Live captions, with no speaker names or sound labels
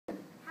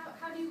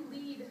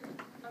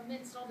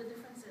amidst all the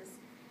differences,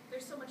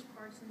 there's so much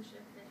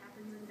partisanship that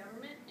happens in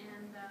government,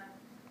 and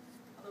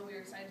although we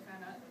were excited to find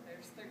out that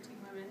there's 13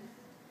 women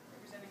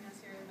representing us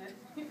here in the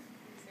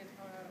state of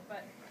Colorado,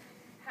 but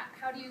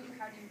how do you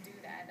do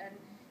that? And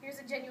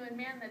here's a genuine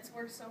man that's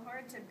worked so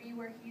hard to be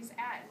where he's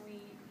at, and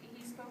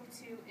he spoke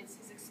to it's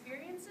his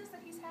experiences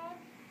that he's had,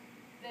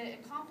 the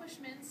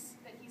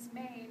accomplishments that he's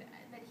made,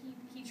 that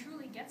he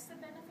truly gets the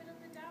benefit of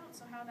the doubt.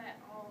 So how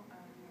that all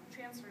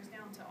transfers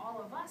down to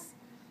all of us,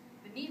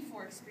 the need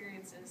for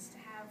experiences to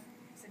have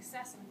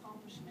success and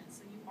accomplishment.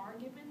 So you are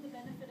given the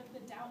benefit of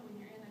the doubt when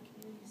you're in a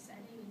community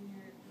setting and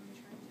you're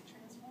trying to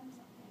transform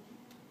something.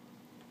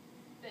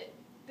 But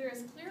there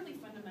is clearly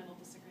fundamental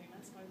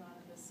disagreements going on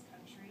in this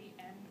country,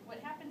 and what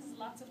happens is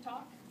lots of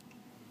talk.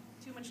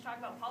 Too much talk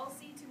about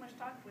policy, too much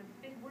talk with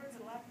big words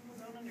that a lot of people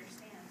don't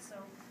understand. So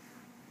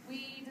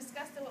we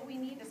discussed that what we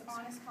need is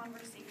honest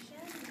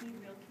conversation, we need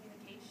real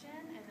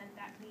communication, and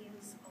that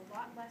means a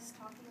lot less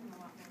talking and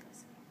a lot more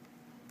listening.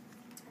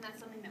 And that's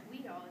something that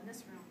we all in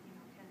this room,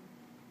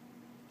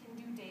 can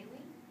do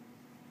daily.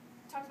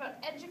 Talked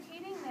about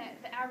educating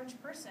the average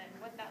person,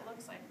 what that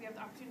looks like. We have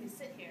the opportunity to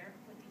sit here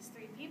with these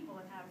three people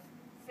and have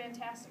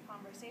fantastic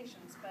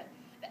conversations, but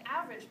the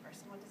average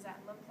person, what does that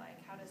look like?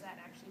 How does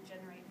that actually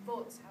generate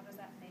votes? How does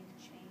that make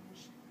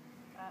change?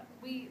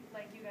 We,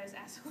 like you guys,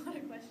 asked a lot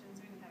of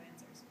questions. We didn't have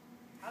answers.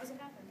 How does it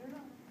happen? I don't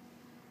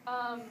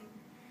know.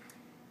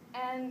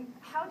 And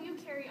how do you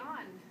carry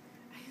on?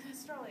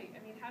 That's Rollie. I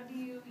mean, how do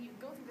you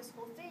go through this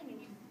whole thing and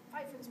you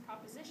fight for this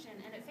proposition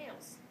and it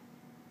fails?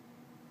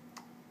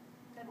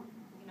 Then,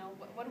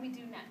 what do we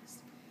do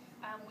next?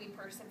 We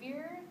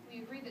persevere.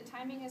 We agree that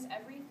timing is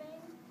everything.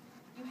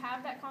 You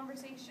have that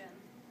conversation.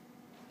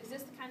 Is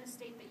this the kind of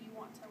state that you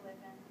want to live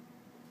in?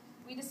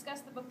 We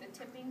discussed the book, The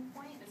Tipping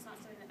Point. It's not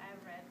something that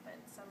I've read, but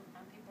some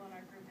people in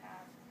our group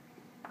have.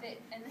 I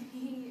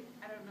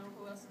don't know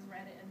who else has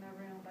read it in the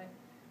room, but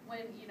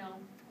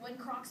when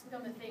Crocs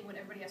become the thing, when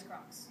everybody has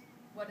Crocs,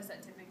 what is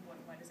that tipping point?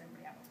 Why does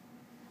everybody have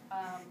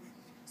them?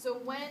 So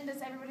when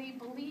does everybody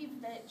believe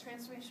that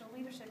transformational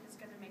leadership is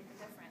going to make the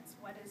difference?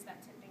 What is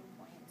that tipping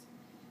point?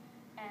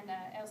 And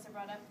Elsa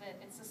brought up that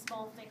it's the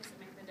small things that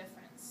make the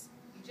difference.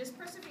 You just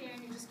persevere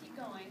and you just keep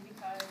going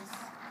because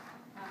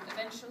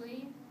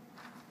eventually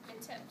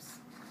it tips.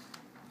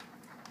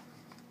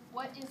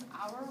 What is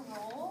our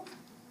role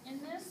in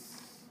this?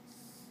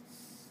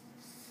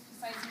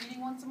 Besides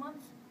meeting once a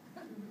month?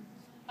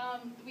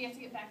 We have to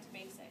get back to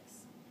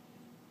basics.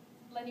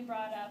 Lenny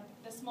brought up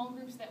the small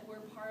groups that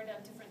we're part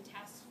of, different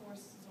task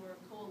forces or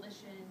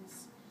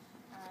coalitions,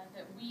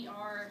 that we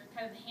are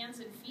kind of the hands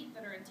and feet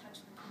that are in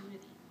touch with the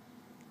community.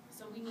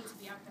 So we need to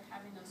be out there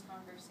having those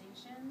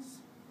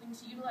conversations. We need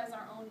to utilize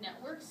our own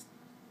networks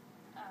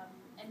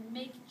and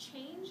make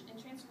change and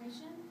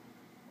transformation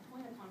a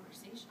point of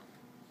conversation.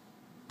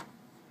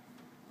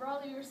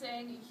 Rollie, you were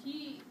saying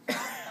he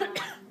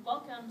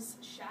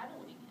welcomes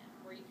shadowing him,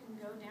 where you can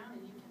go down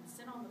and you can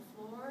sit on the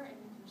floor and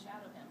you can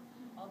shadow him.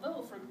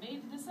 Although from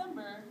May to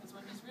December is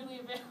when he's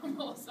really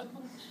available, so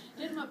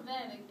hit him up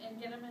then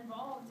and get him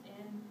involved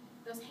in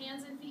those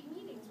hands and feet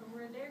meetings when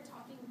we're there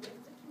talking with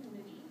the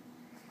community,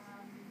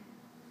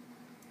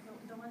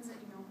 the ones that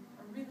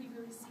are really,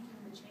 really seeking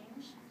the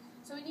change.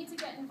 So we need to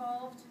get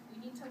involved.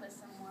 We need to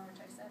listen more, which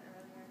I said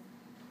earlier.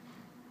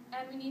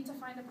 And we need to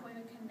find a point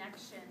of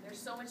connection. There's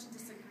so much to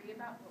disagree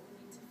about, but we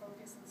need to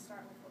focus and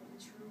start with what we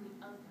truly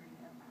agree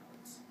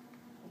about.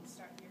 And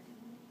start here.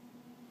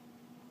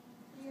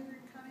 Any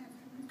other